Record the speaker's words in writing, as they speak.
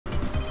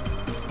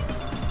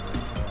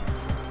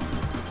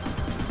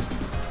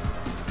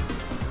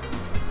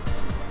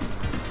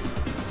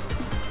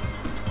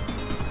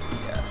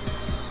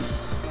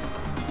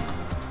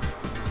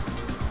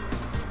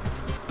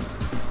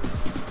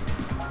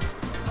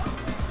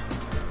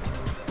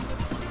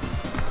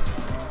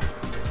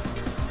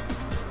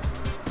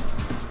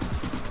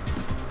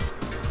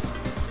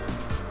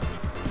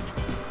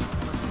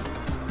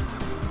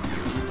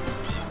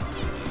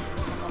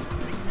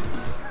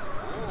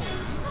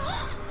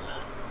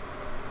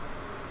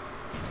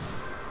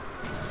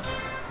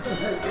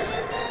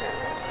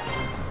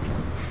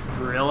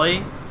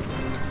really?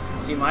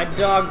 See, my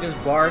dog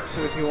just barks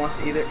if he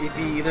wants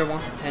either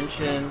wants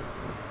attention,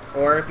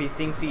 or if he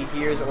thinks he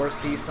hears or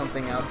sees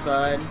something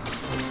outside.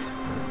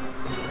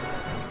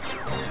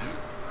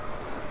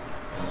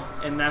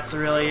 And that's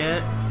really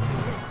it.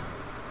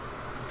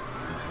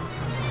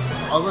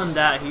 Other than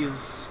that,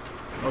 he's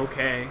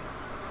okay.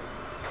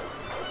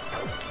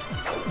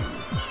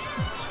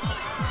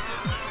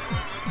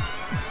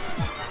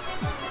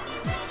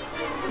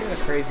 He's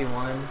a crazy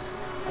one.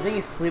 I think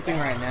he's sleeping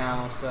right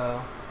now,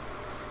 so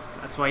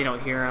that's why you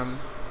don't hear him.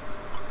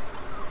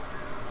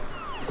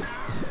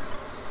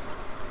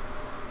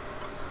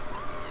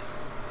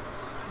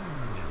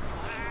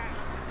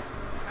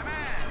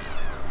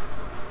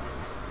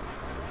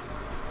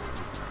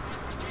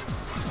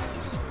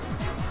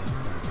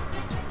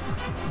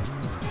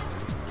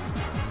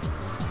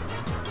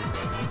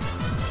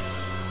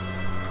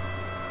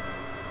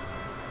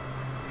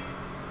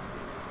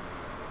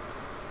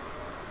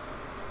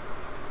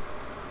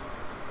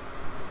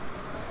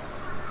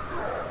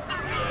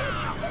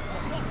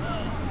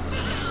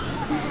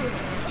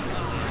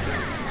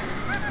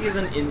 He's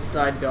an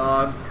inside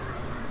dog.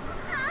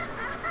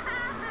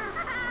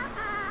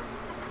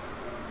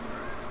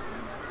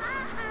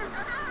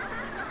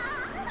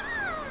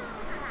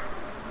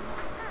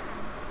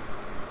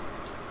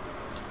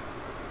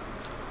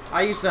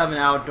 I used to have an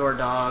outdoor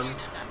dog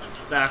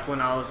back when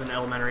I was in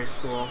elementary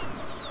school.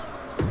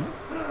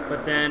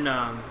 But then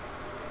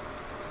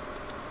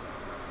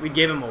we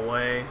gave him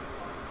away,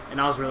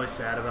 and I was really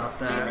sad about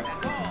that.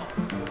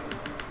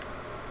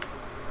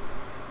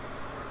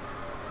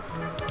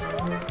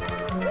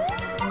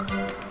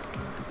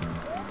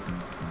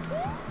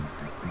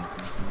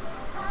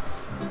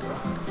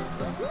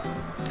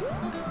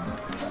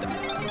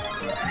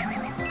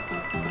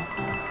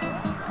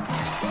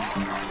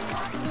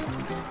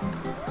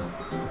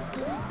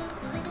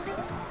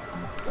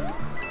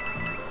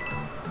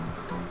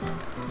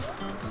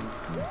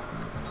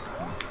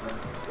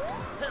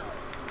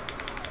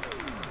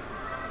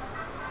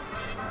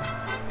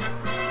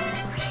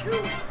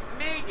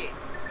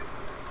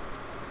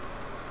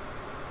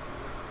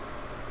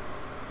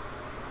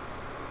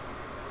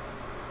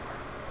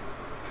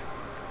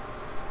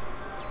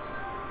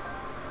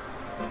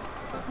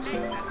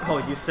 Oh,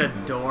 you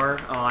said door?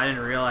 Oh, I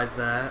didn't realize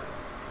that.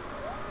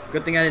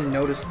 Good thing I didn't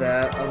notice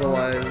that,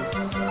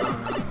 otherwise...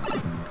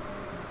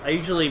 I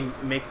usually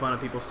make fun of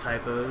people's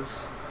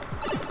typos,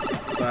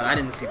 but I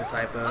didn't see the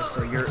typo,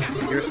 so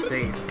you're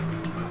safe.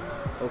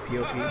 OP.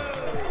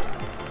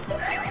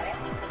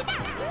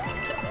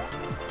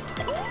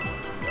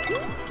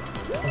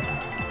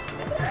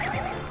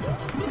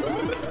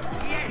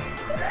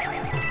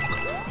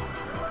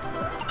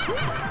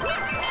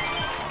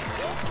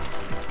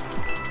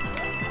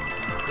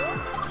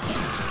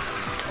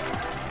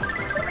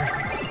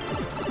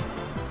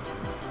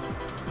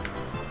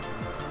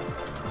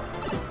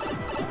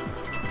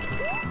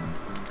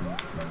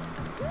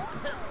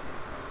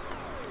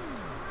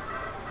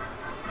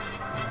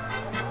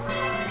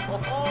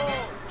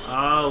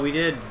 Oh, we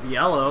did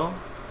yellow.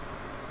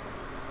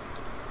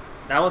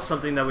 That was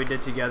something that we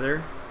did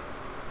together.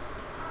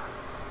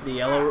 The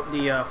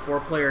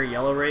 4-player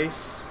yellow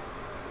race.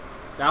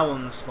 That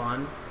one was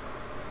fun.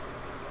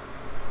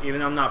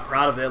 Even though I'm not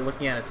proud of it,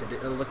 looking at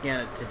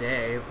it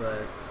today,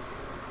 but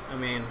I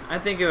mean, I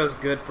think it was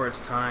good for its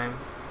time.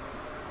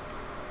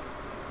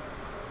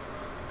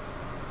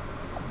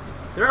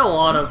 There are a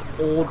lot of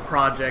old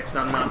projects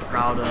that I'm not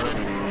proud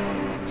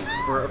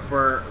of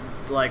for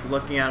like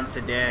looking at them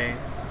today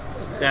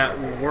that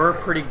were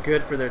pretty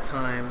good for their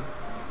time.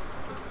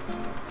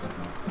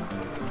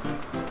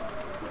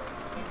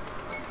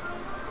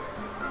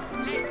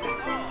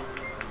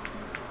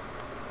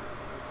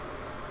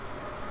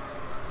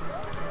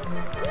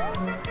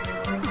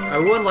 I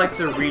would like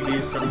to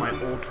redo some of my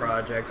old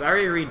projects. I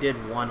already redid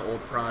one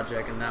old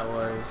project, and that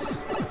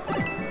was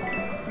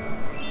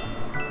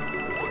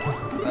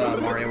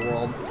Mario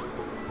World.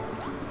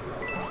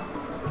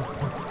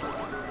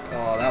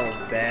 Oh, that was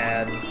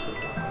bad.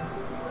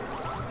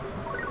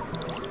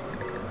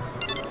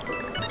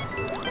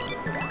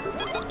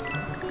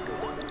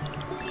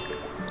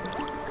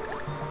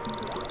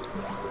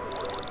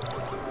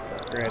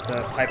 Great,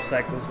 the pipe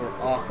cycles were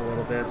off a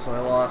little bit, so I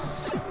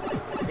lost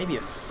maybe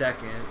a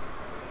second.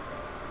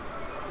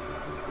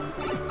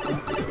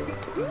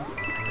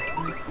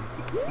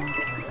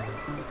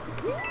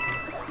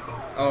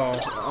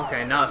 Oh,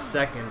 okay, not a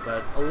second,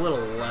 but a little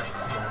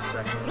less than a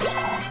second.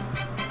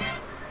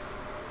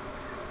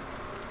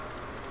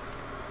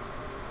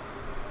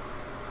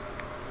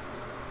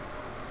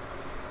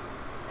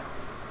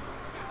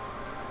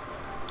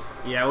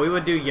 Yeah, we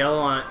would do yellow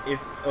on if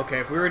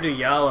we were to do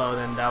yellow,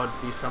 then that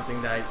would be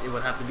something that it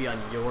would have to be on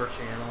your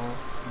channel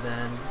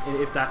then,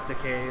 if that's the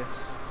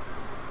case.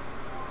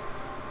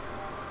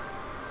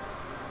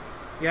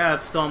 Yeah,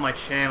 it's still on my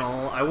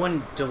channel. I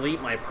wouldn't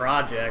delete my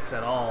projects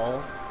at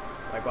all.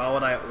 Like, why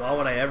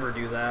would I ever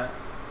do that?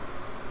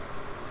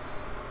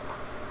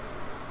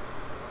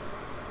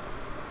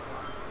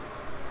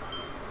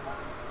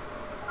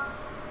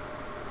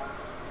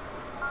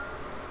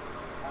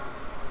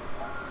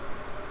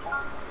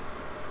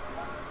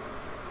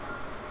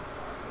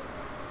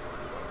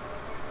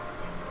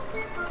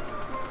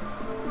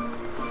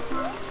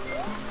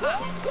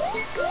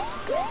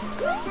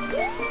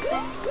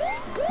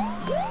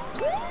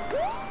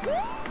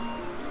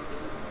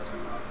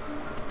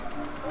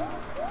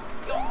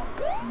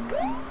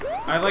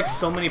 I have like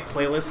so many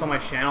playlists on my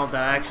channel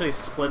that I actually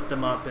split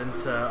them up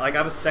into, like I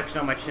have a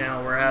section on my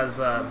channel where it has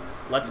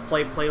Let's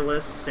Play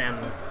playlists and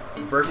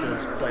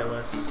Versus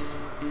playlists.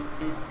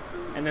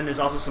 And then there's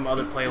also some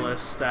other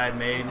playlists that I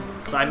made.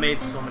 So I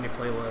made so many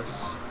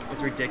playlists.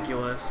 It's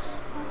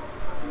ridiculous.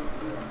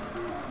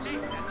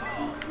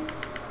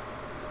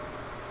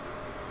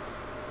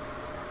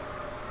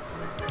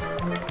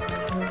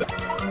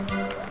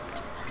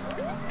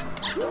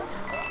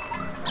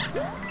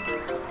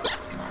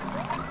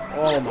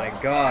 Oh my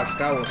gosh,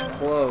 that was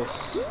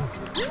close.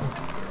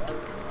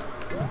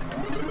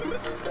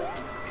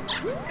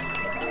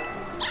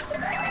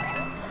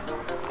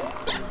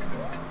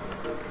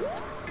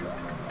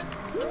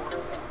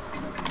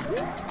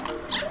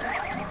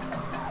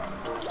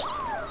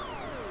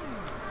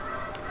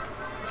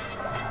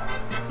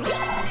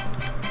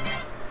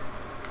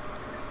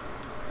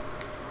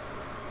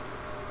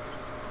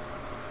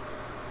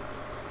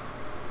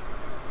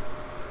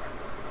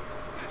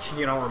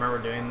 You don't remember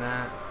doing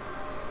that?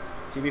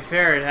 To be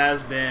fair, it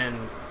has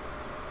been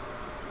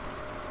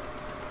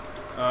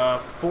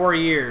 4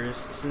 years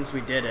since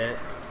we did it.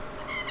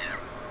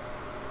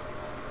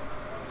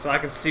 So I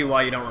can see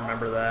why you don't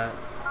remember that.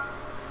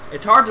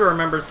 It's hard to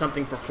remember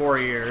something for 4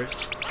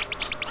 years.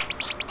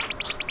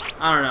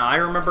 I don't know, I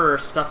remember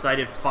stuff that I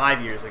did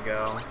 5 years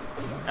ago.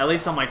 At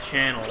least on my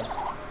channel.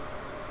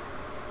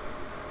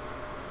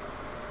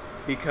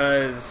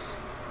 Because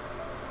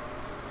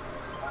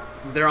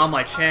they're on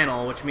my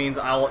channel, which means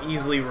I'll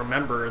easily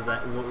remember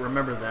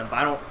them. But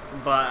I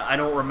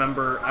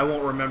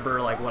won't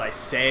remember like what I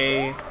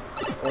say,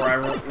 or I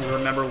won't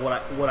remember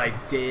what I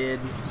did,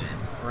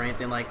 or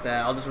anything like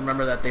that. I'll just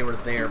remember that they were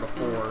there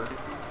before.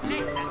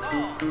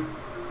 'Cause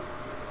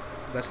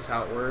that's just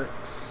how it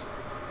works.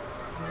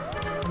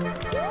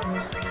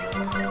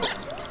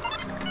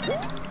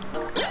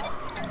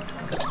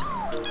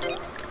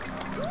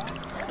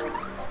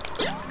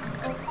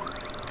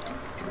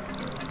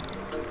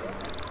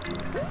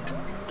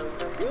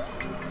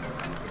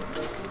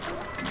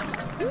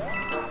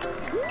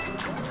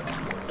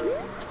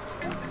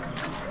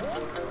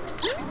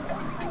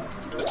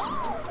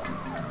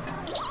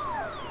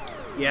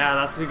 Yeah,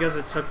 that's because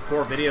it took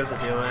 4 videos to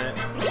do it.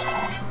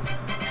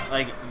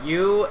 Like,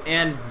 you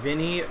and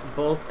Vinny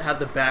both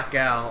had to back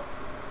out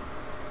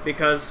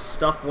because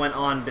stuff went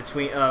on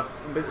between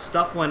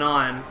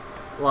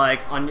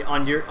like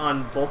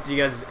on both of you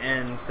guys'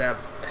 ends that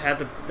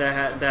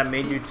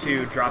made you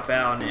two drop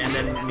out, and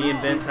then me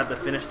and Vince had to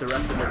finish the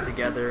rest of it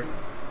together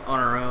on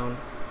our own.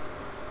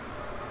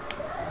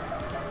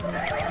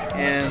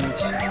 And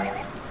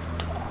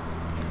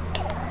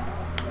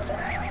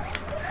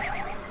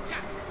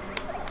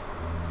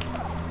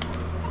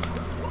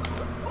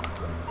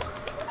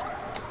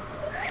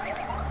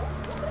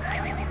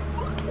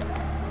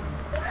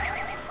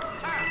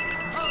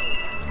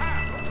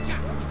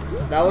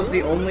that was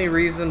the only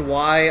reason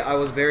why I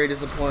was very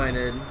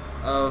disappointed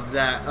of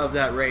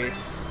that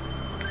race.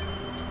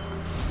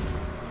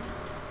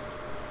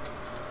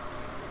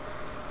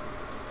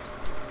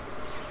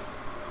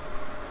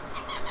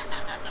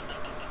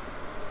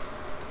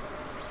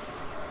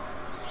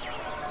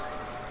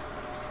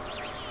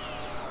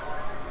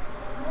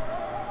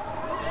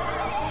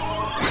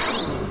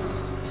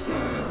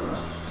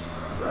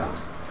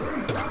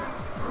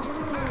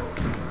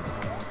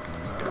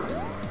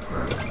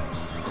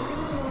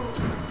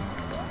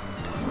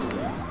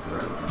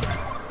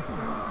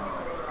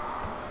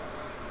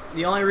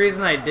 The only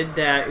reason I did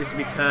that is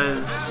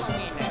because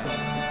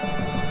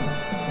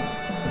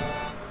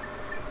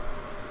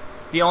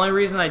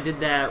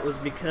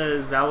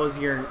that was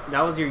your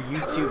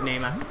YouTube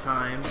name at the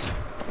time.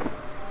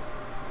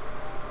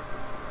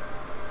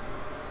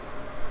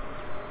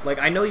 Like,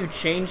 I know you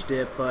changed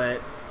it,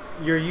 but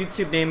your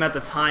YouTube name at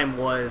the time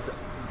was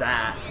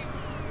that.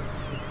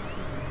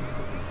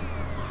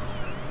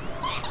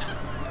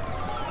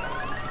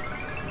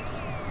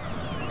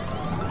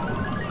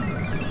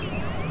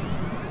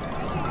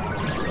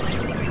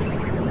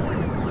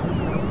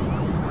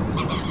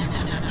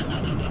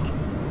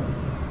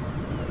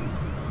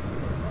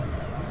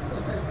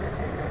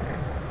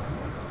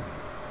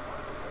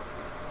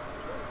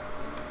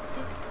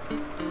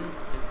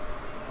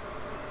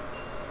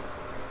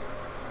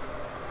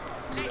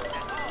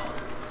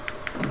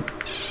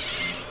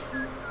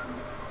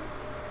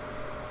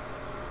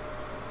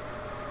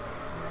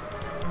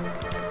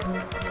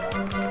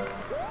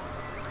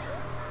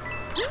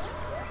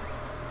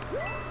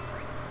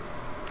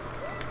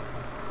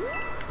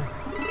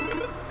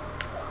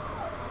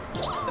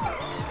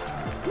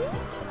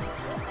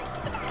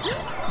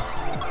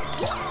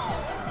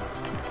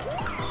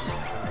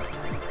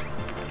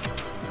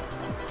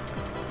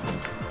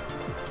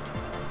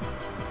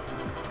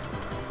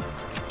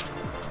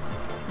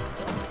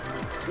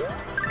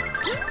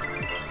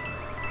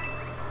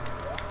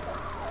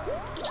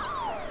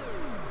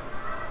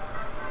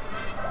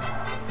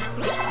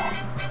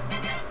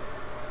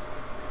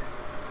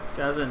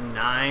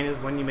 2009 is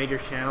when you made your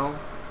channel.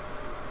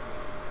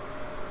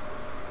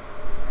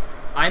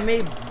 I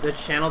made the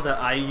channel that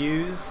I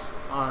use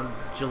on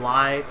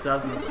July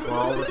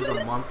 2012, which is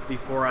a month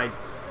before I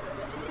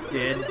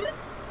did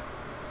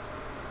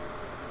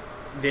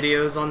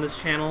videos on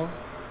this channel.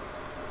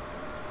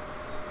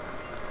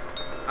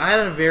 I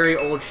had a very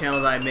old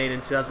channel that I made in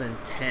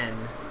 2010,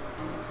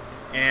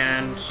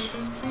 and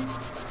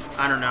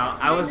I don't know,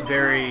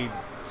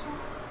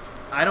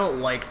 I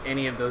don't like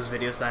any of those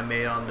videos that I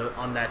made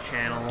on that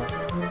channel.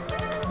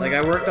 Like,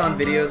 I worked on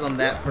videos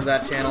for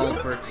that channel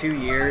for 2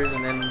 years,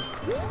 and then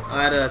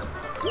I had a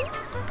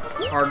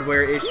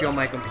hardware issue on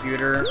my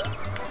computer,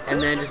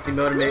 and then just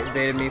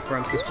demotivated me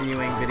from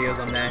continuing videos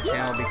on that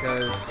channel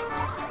because,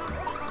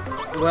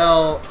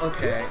 well,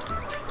 okay.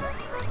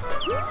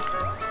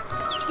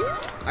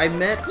 I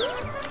met,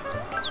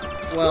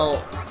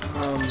 well,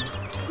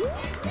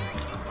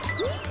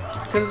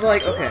 because,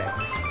 like, okay,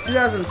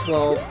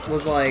 2012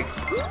 was, like,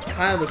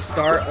 kind of the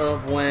start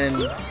of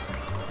when,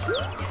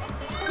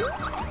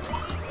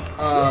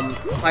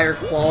 higher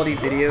quality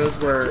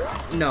videos were,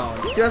 no,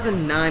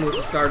 2009 was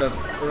the start of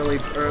early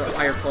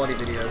higher quality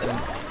videos, and,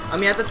 I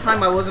mean, at the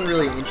time I wasn't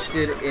really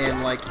interested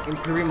in, like,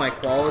 improving my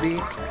quality,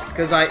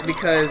 because I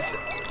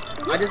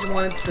just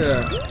wanted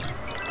to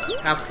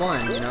have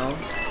fun, you know?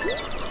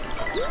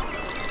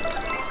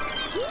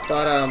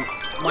 But,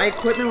 my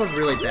equipment was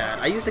really bad.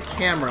 I used a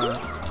camera.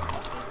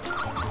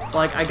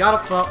 Like, I got a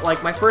phone,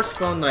 like, my first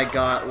phone that I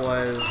got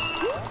was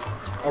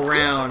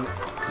around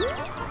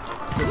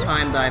the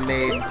time that I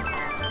made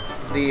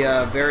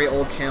the, very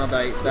old channel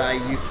that I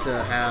used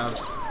to have.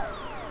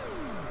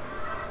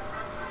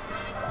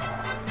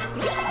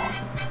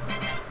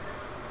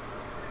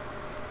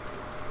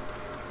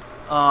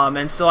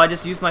 And so I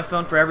just used my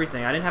phone for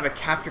everything. I didn't have a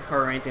capture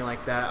card or anything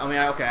like that. I mean,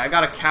 okay, I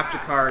got a capture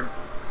card.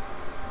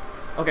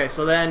 Okay,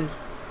 so then,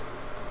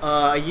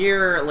 a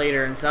year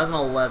later, in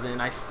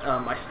 2011, I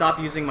stopped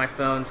using my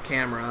phone's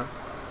camera,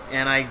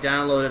 and I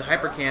downloaded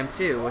Hypercam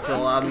 2, which will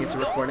allow me to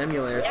record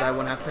emulators, so I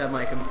wouldn't have to have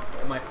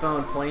my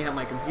phone pointing at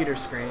my computer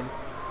screen.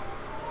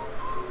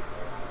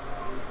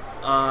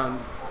 And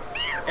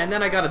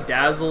then I got a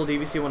Dazzle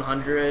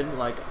DVC-100,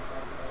 like,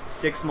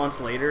 6 months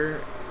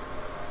later,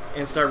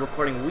 and started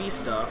recording Wii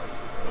stuff,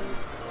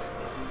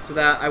 so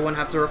that I wouldn't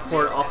have to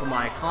record off of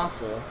my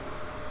console,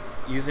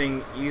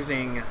 using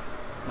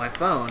my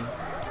phone.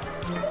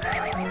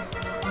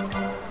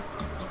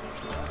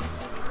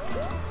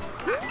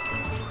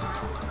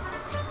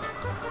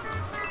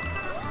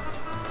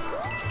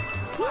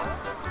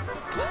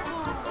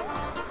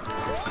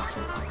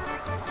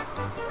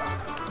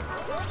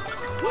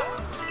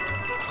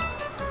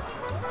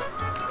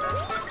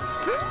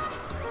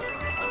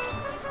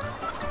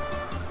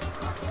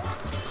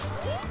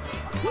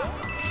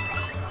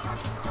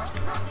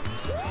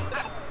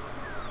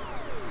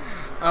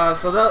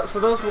 So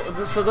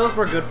those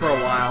were good for a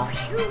while,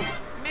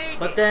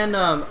 but then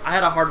I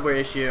had a hardware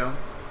issue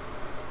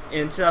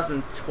in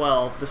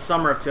 2012, the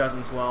summer of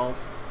 2012,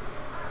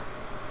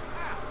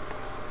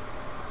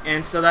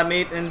 and so that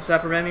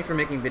prevented me from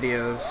making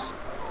videos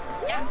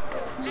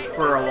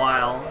for a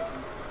while.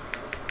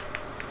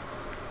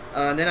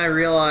 And then I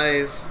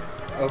realized,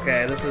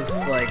 okay, this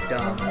is like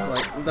dumb.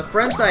 Like, the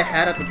friends that I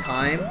had at the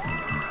time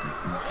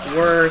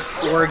were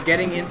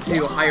getting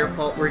into higher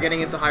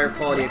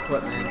quality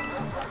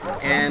equipment,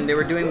 and they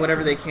were doing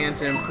whatever they can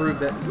to improve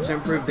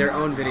their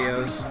own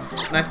videos.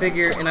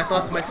 And I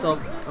thought to myself,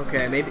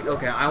 okay,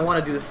 I want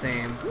to do the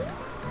same.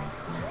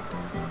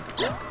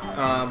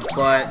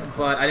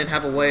 But I didn't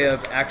have a way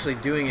of actually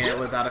doing it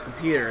without a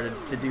computer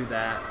to do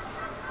that.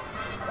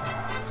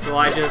 So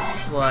I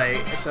just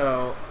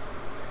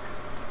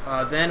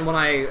then when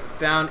I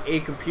found a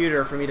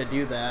computer for me to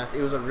do that,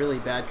 it was a really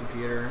bad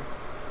computer.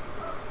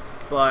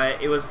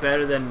 But it was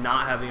better than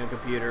not having a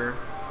computer.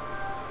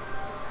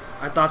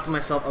 I thought to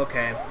myself,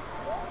 okay,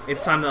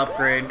 it's time to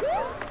upgrade.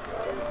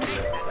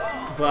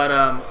 But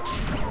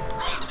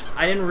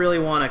I didn't really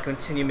want to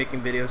continue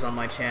making videos on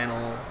my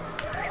channel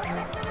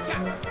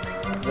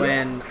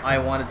when I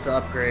wanted to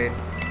upgrade.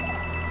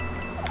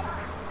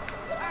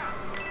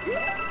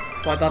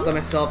 So I thought to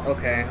myself,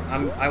 okay,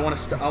 I want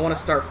to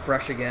start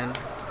fresh again.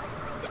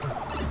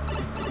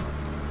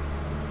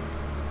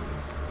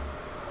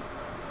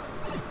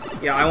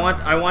 Yeah, I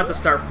want to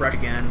start fresh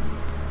again.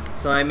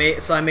 So I made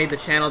the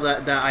channel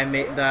that I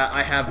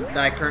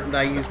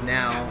use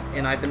now,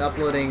 and I've been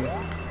uploading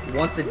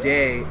once a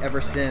day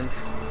ever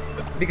since.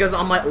 Because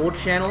on my old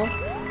channel,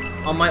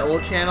 I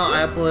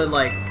uploaded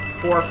like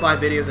 4 or 5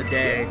 videos a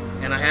day,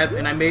 and I had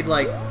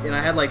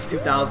like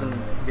 2,000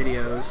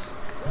 videos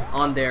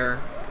on there,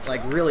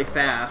 like, really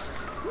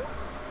fast.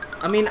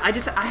 I mean, I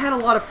had a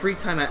lot of free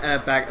time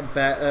back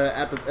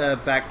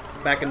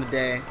in the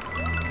day.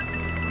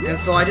 And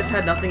so I just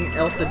had nothing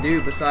else to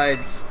do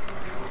besides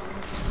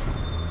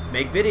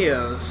make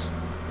videos.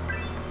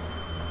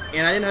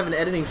 And I didn't have an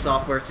editing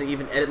software to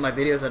even edit my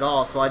videos at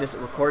all, so I just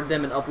recorded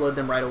them and uploaded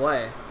them right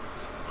away.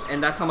 And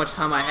that's how much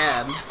time I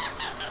had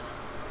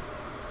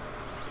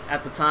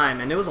at the time,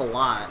 and it was a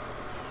lot.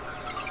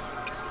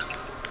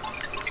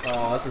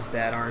 Oh, this is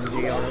bad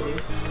RNG already.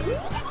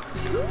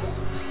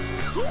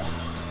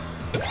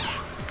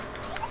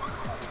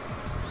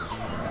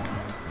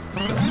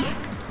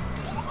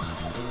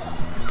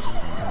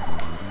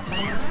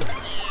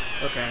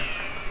 Okay.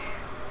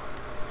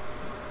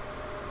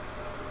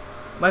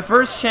 My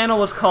first channel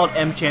was called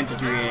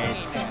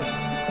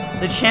Mchanted38.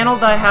 The channel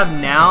that I have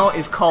now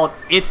is called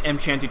It's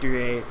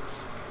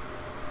Mchanted38.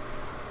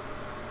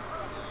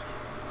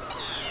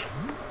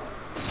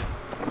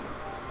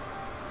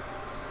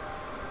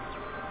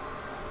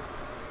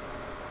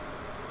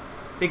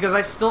 Because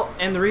I still,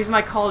 and the reason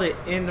I called it,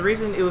 and the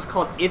reason it was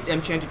called It's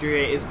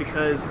Mchanted38 is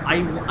because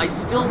I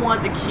still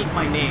wanted to keep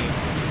my name,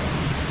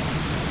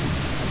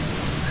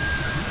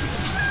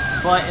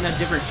 but in a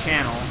different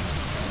channel.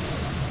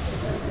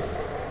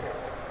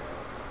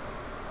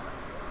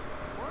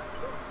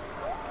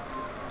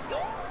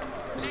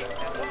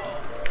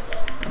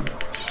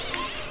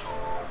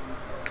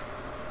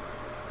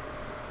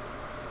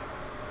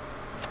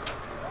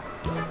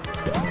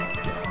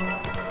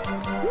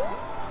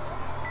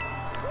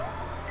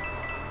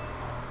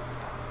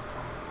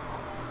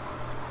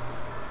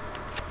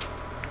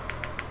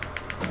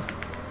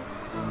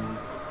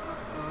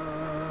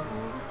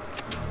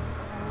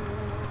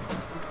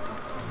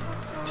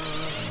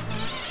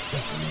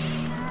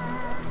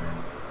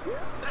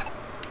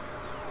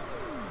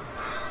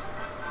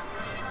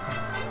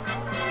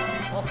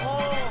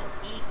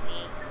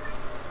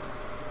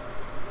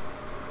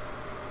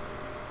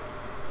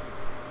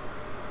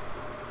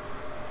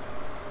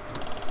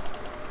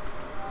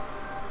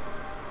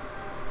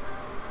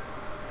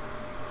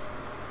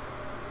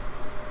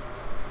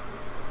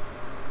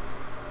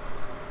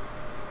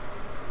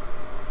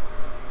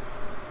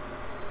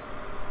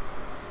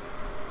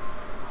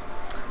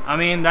 I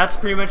mean, that's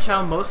pretty much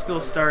how most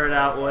people started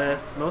out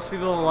with. Most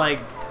people, like,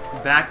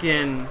 back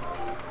in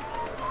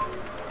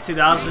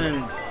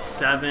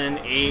 2007,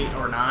 8,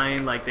 or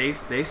 9, like, they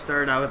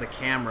started out with a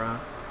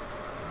camera.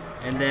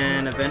 And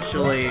then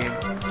eventually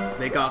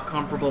they got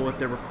comfortable with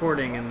their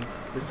recording and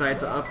decided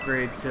to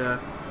upgrade to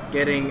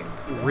getting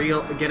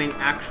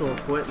actual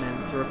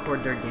equipment to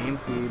record their game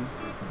feed.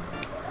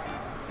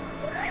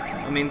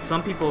 I mean,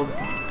 some people,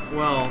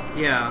 well,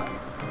 yeah.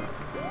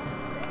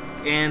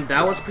 And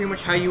that was pretty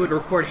much how you would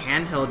record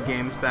handheld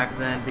games back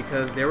then,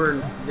 because there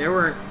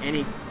weren't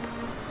any,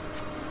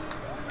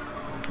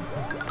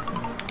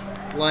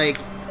 like,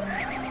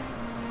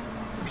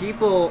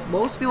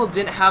 most people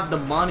didn't have the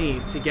money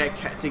to get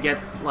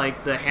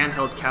like the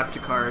handheld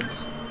capture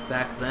cards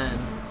back then,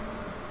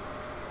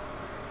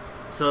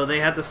 so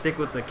they had to stick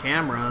with the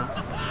camera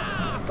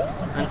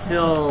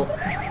until,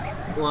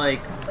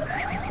 like,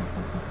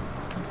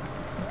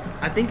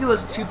 I think it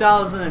was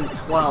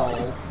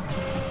 2012.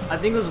 I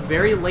think it was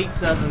very late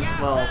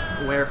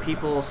 2012 where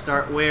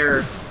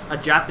a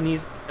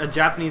Japanese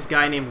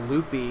guy named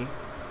Luigi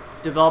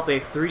developed a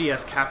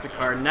 3DS capture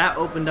card, and that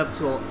opened up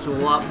to a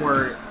lot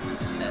more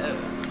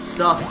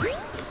stuff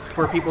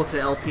for people to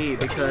LP,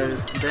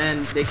 because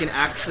then they can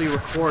actually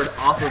record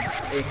off of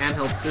a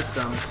handheld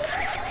system.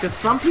 Because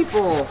some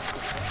people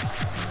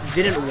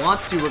didn't want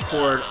to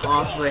record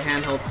off of a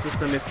handheld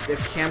system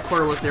if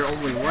camcorder was their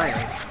only way.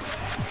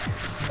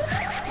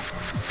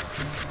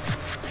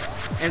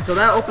 And so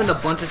that opened a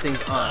bunch of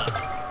things up.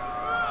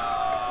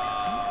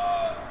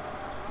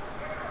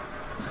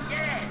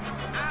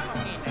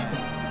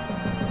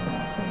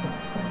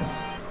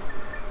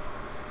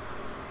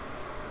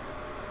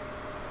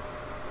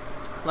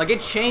 Like,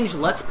 it changed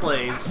Let's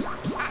Plays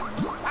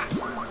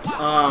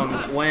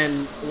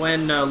when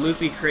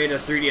Loopy created a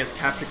 3DS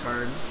capture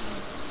card.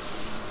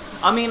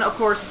 I mean, of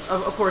course,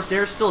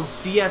 there's still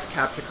DS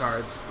capture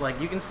cards. Like,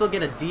 you can still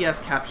get a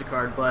DS capture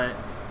card, but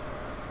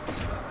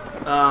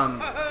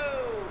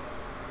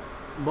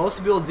most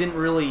people didn't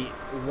really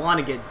want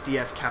to get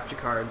DS capture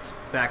cards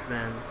back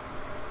then,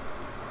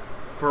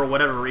 for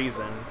whatever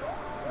reason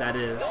that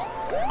is.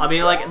 I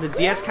mean, like, the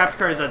DS capture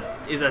card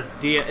is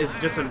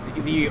just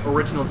the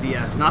original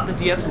DS, not the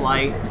DS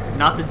Lite,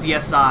 not the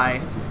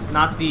DSi,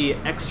 not the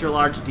extra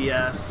large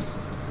DS.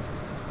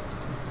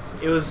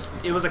 It was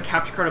a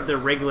capture card of the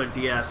regular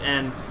DS,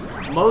 and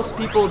most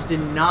people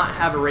did not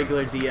have a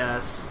regular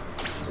DS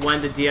when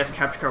the DS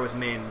capture card was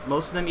made.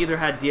 Most of them either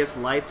had DS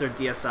Lites or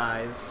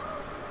DSi's.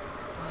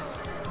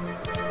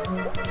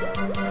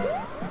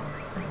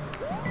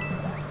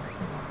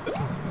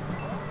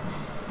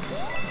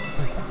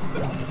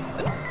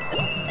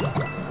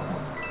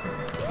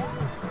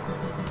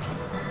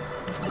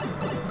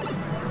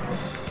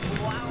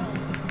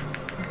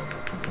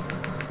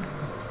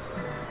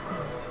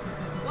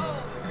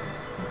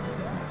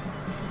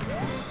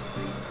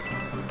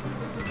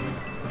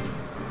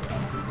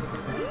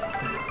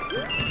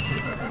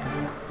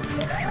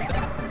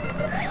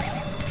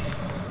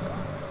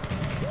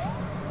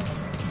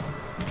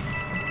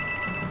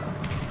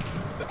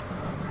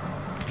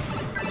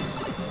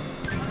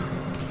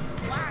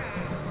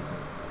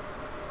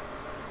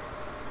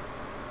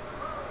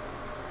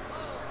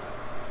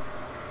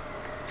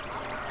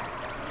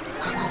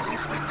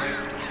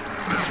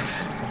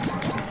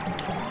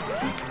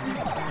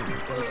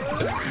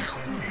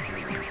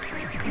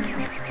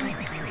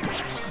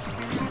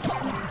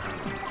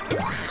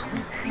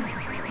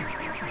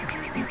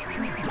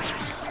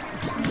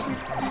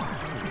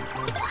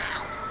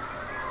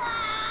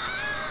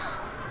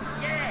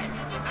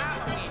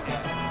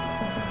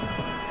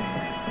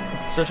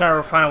 Still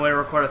trying to find a way to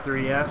record a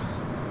 3DS.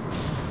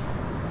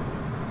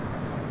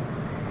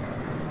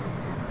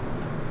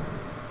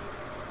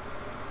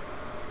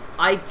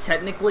 I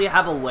technically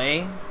have a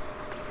way.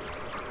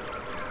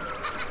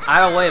 I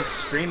have a way of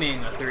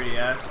streaming a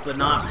 3DS, but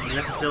not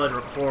necessarily to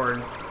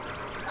record.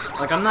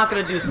 Like, I'm not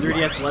gonna do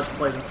 3DS Let's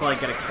Plays until I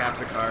get a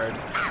capture card,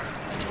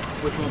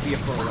 which won't be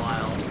for a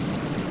while.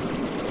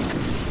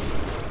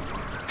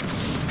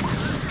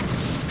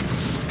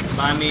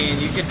 But, I mean,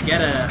 you could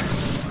get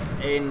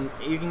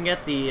you can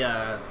get the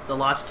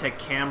Logitech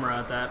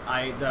camera that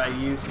I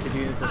used to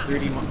do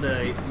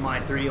my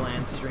 3D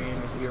Land stream,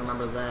 if you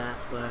remember that.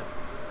 But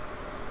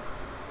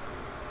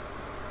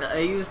I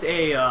used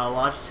a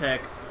Logitech.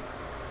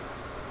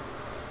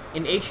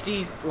 An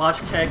HD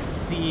Logitech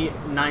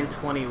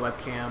C920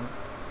 webcam.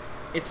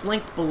 It's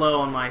linked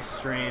below on my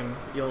stream.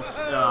 You'll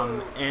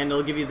and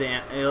it'll give you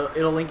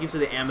it'll link you to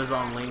the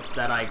Amazon link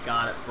that I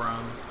got it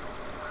from.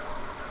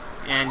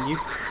 And you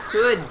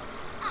could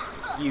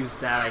use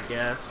that, I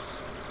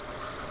guess.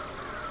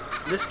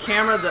 This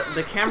camera,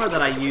 the camera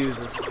that I use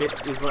is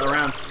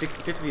around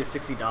 $50 to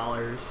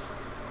 $60.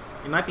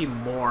 It might be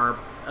more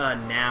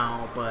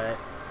now, but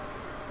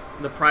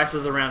the price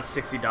was around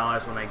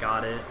 $60 when I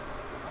got it.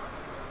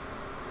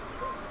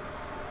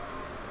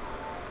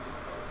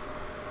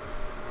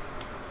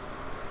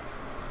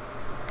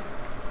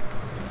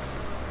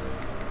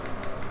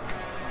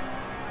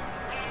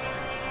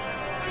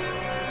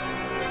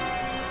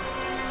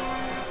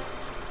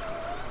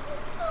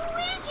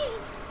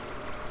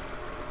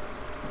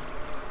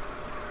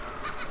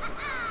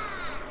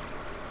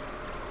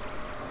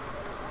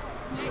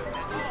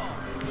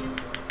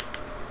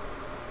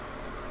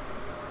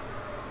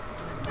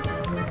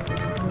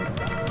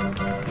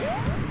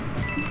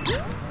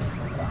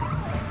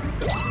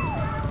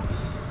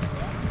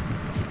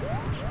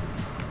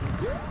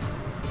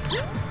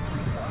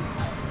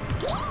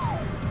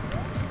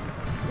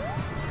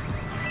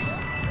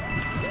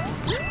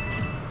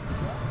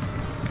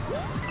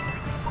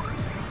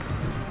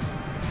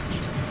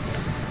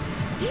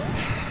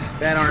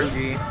 Bad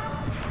RNG.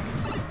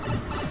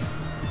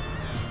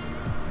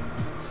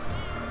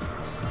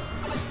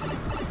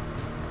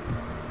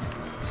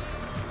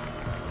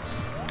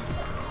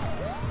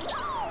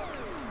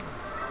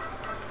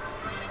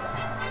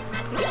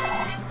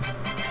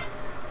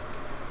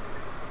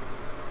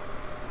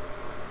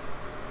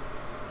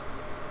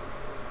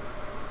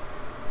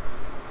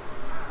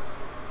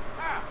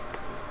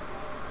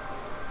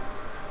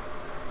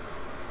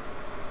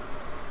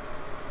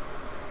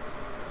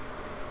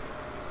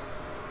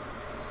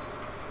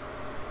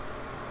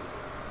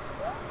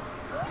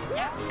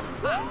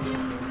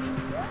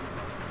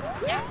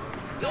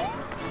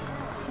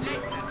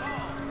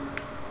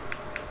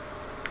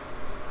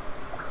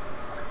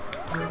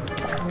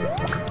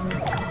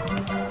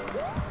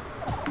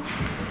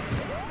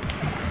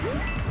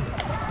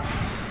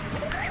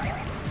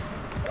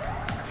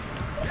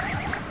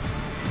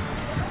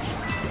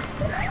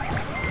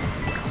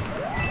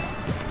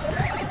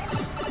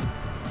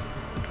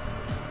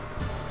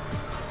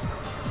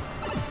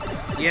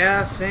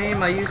 Yeah,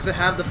 same. I used to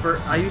have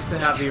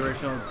the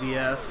original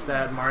DS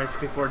that had Mario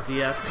 64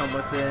 DS come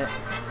with it.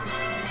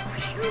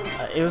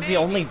 It was the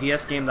only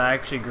DS game that I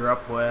actually grew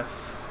up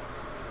with.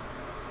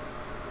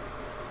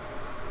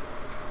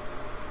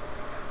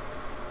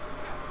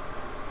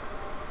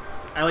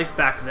 At least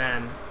back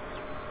then.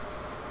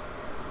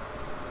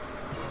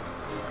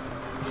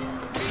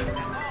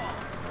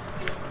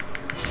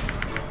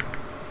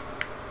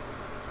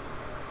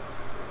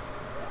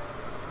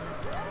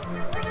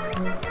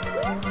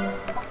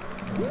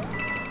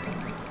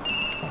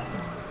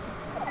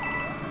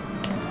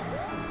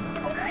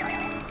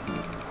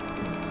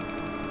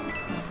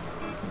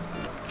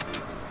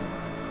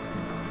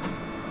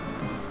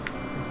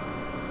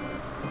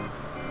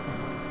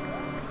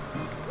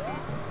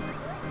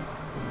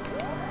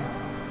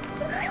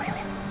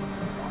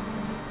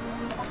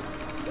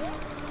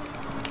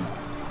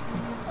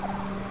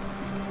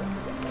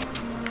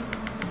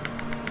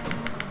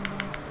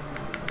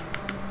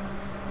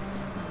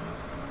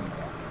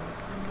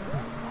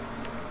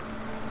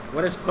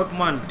 What is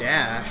Pokemon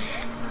Dash?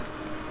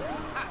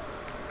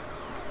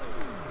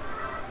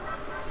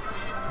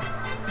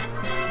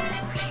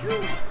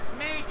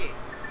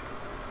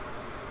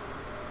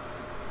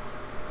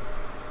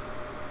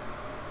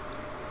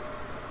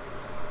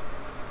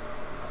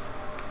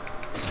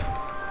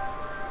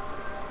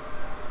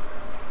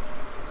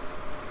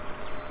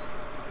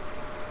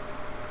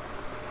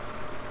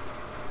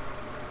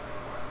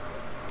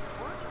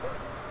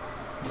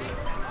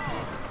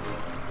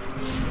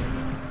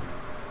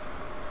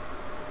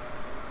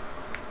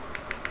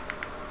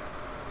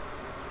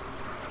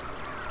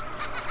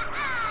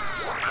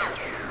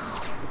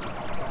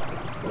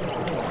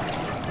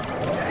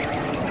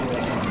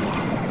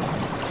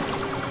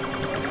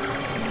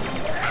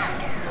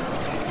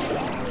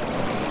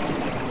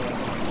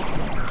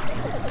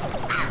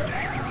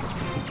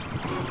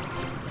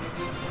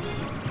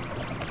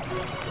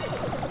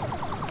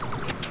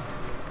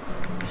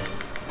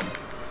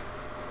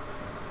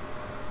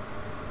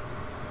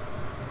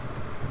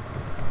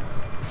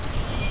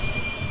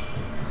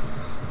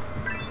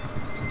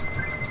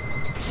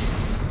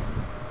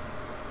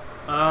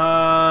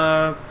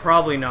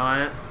 Probably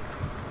not.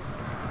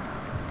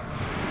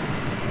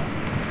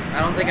 I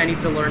don't think I need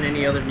to learn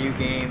any other new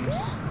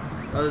games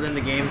other than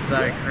the games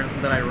that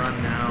I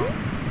run now.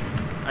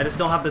 I just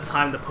don't have the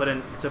time to put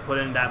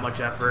in that much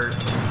effort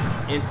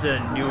into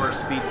newer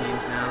speed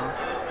games now.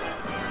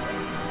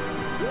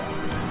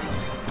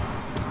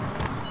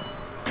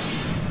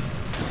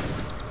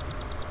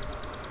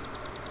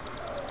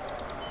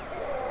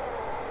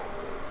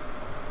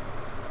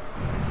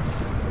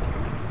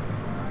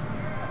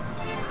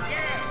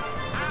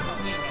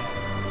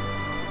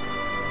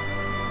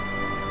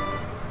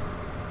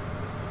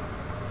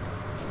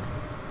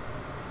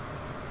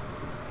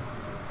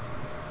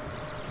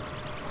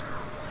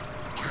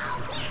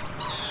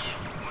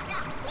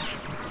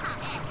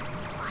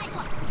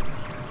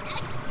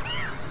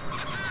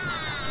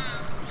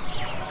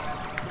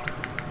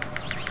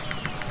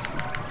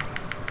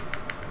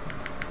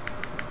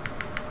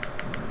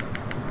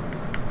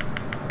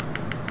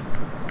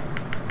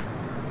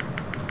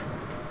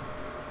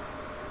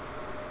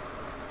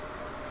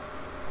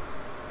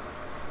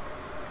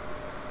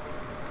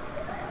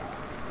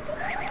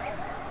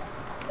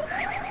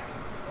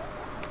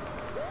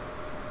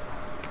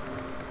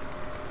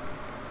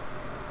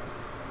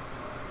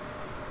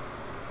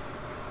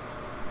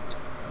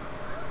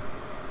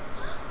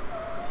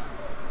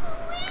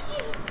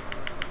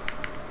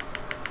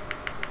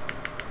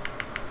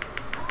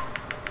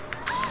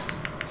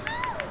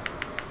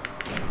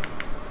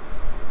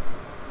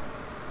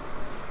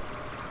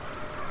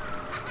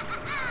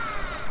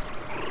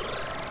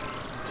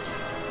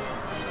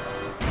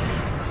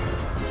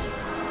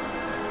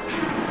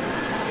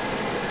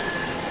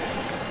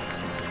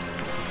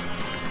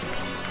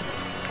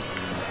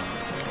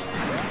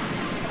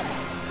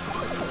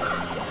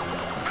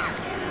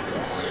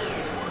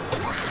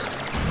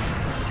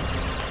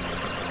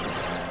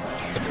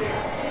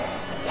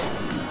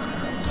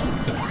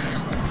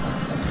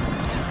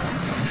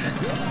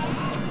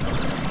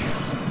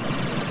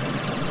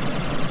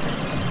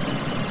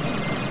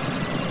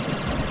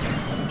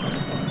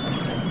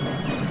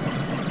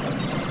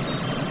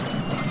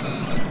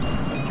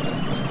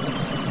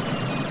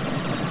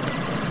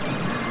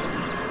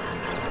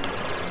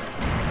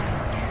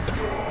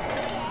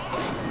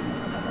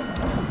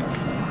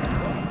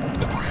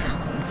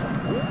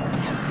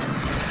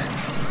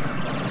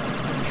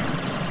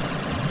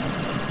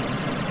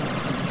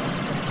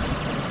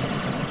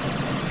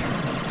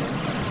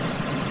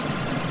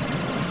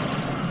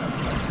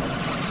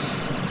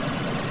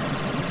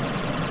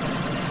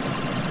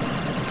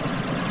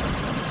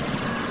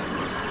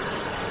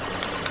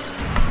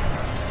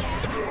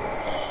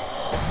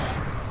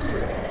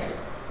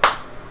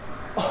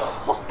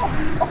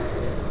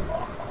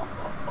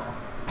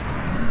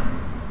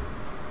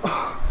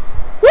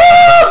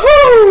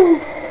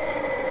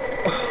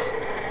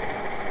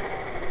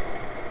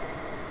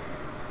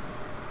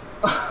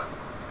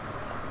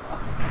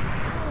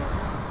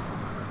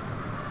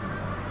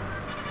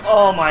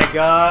 Oh my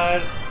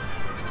god.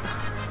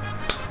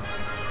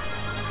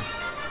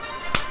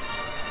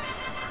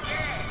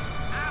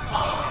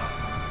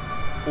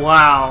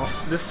 Wow,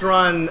 this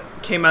run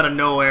came out of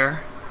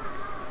nowhere.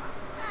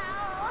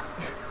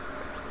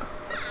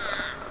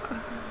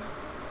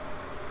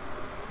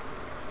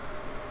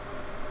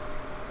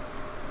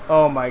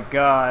 Oh my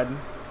god.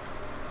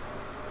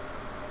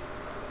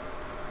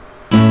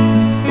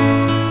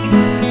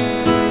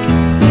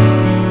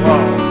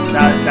 Whoa,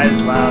 that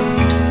is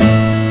loud.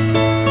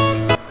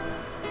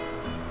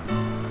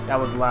 That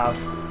was loud.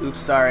 Oops,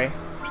 sorry.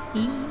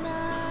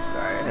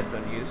 Sorry,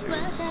 headphone users.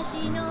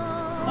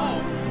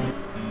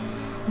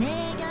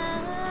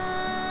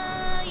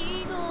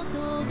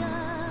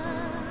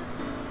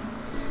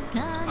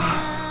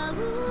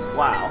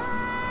 Wow.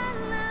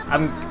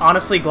 I'm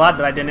honestly glad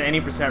that I did an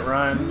 80%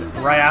 run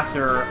right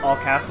after all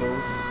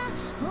castles.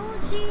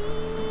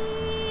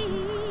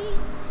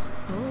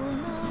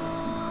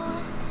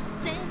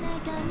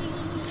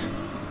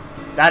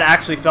 That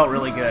actually felt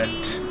really good.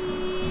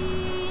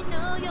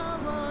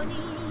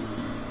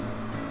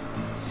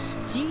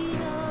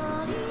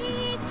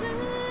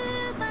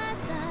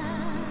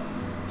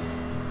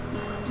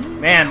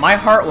 Man, my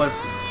heart was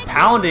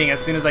pounding as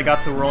soon as I got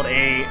to World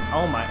 8.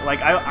 Oh my,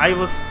 like I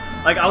was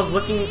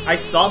looking, I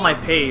saw my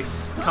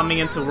pace coming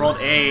into World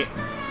 8,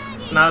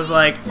 and I was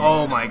like,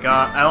 oh my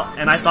god,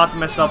 and I thought to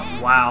myself,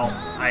 wow,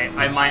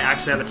 I might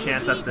actually have a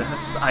chance at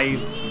this.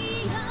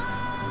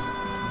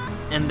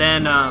 And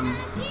then,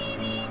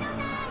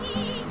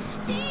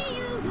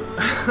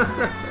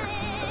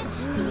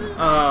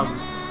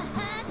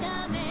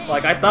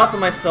 like, I thought to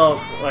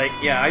myself, like,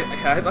 yeah,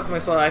 I thought to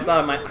myself, I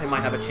thought I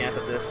might have a chance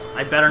at this.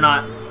 I better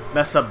not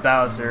mess up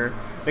Bowser,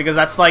 because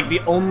that's like the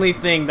only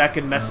thing that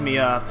could mess me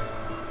up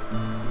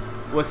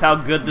with how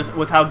good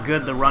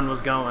the run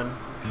was going.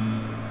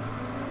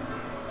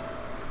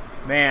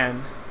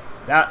 Man,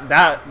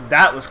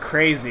 that was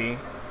crazy.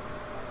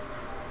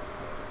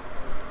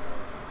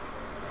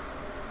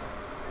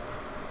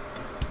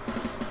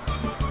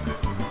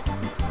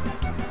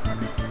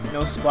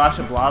 No splash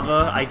of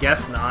lava? I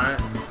guess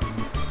not.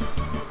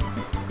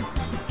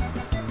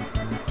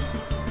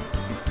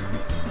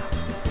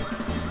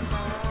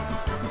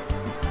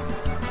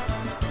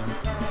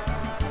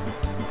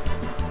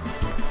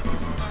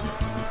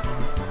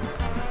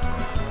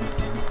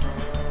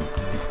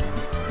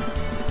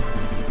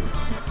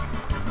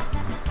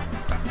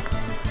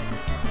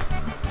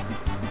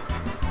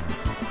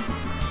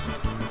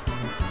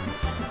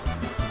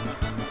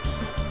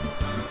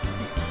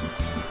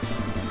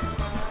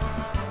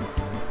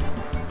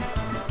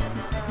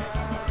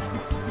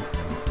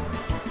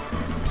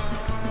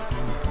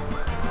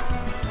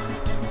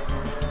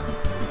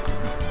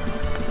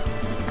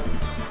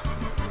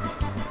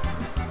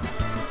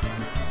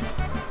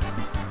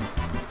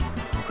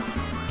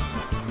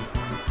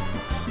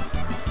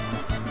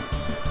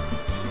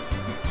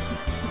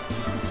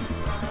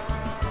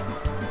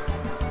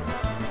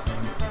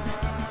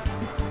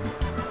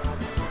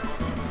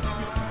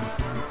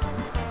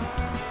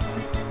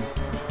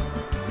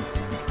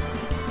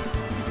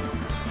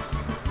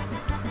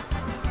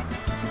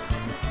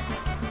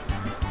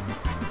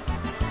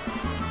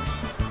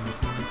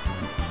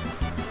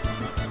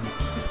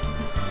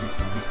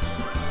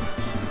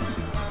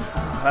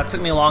 That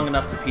took me long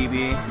enough to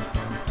PB.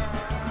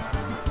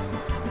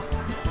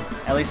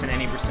 At least in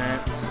any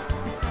percent.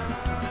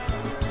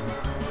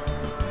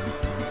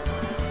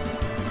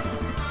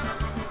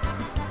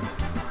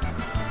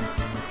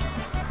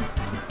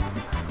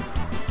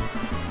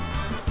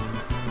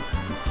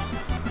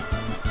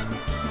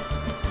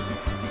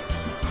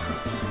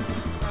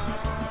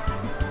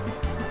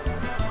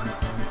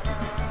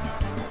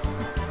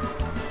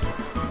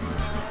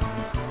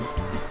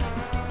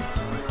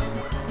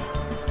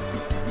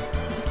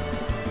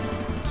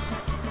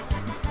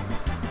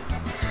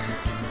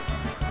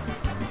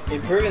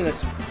 Improving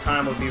this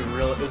time would be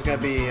is gonna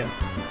be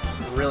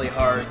really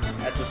hard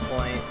at this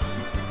point.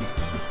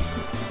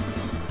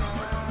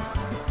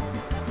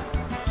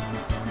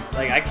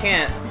 Like, I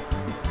can't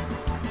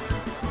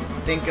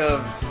think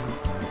of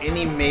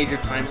any major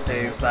time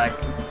saves that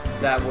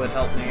would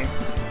help me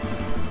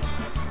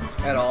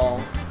at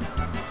all.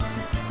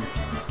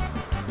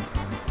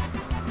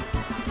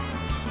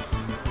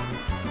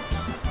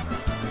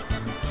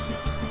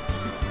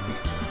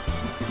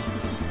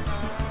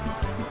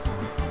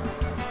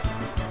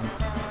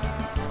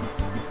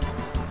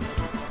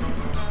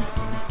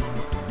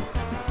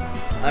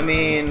 I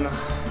mean,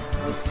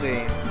 let's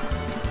see.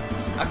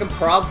 I can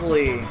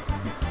probably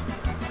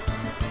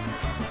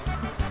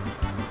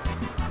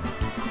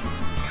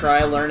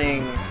try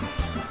learning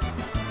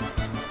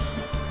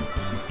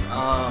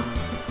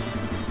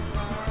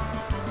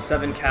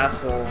Seven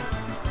Castle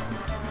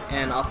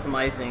and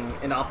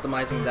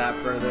optimizing that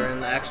further,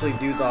 and actually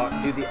do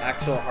the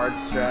actual hard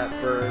strat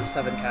for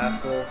Seven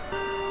Castle.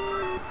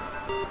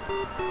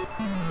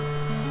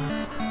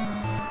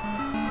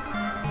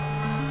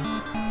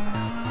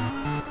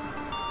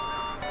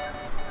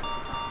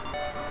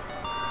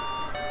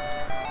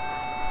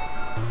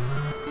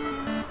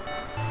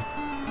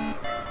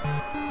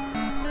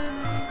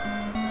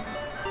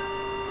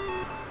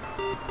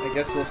 I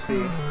guess we'll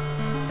see.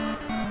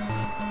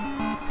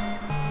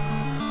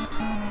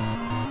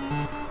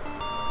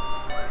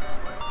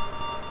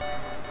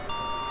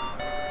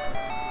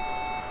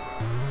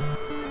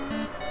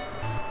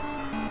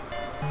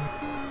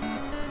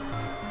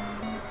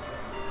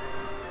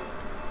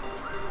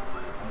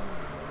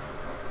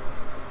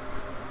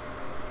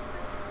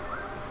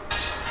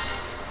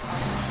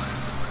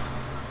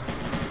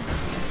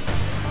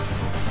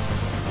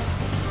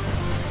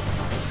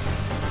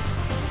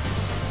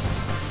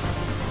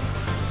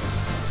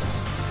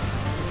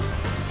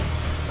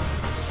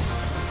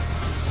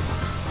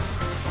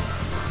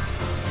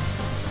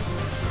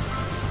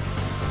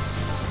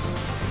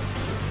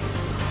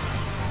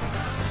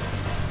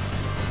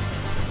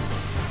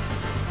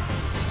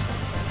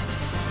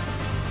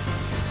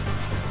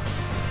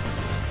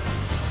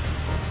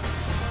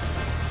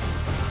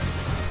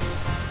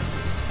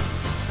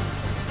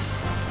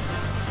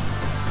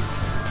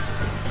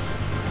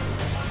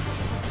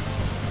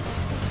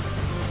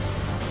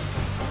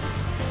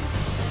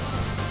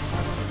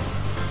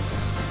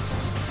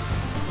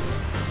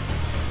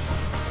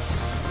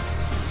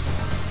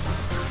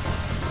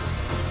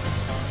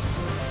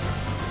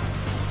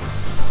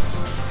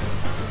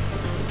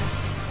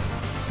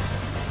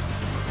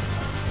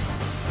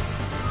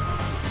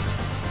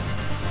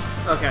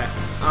 Okay,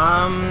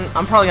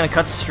 I'm probably gonna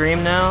cut the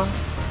stream now.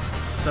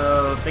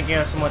 So thank you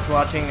guys so much for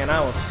watching, and I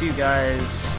will see you guys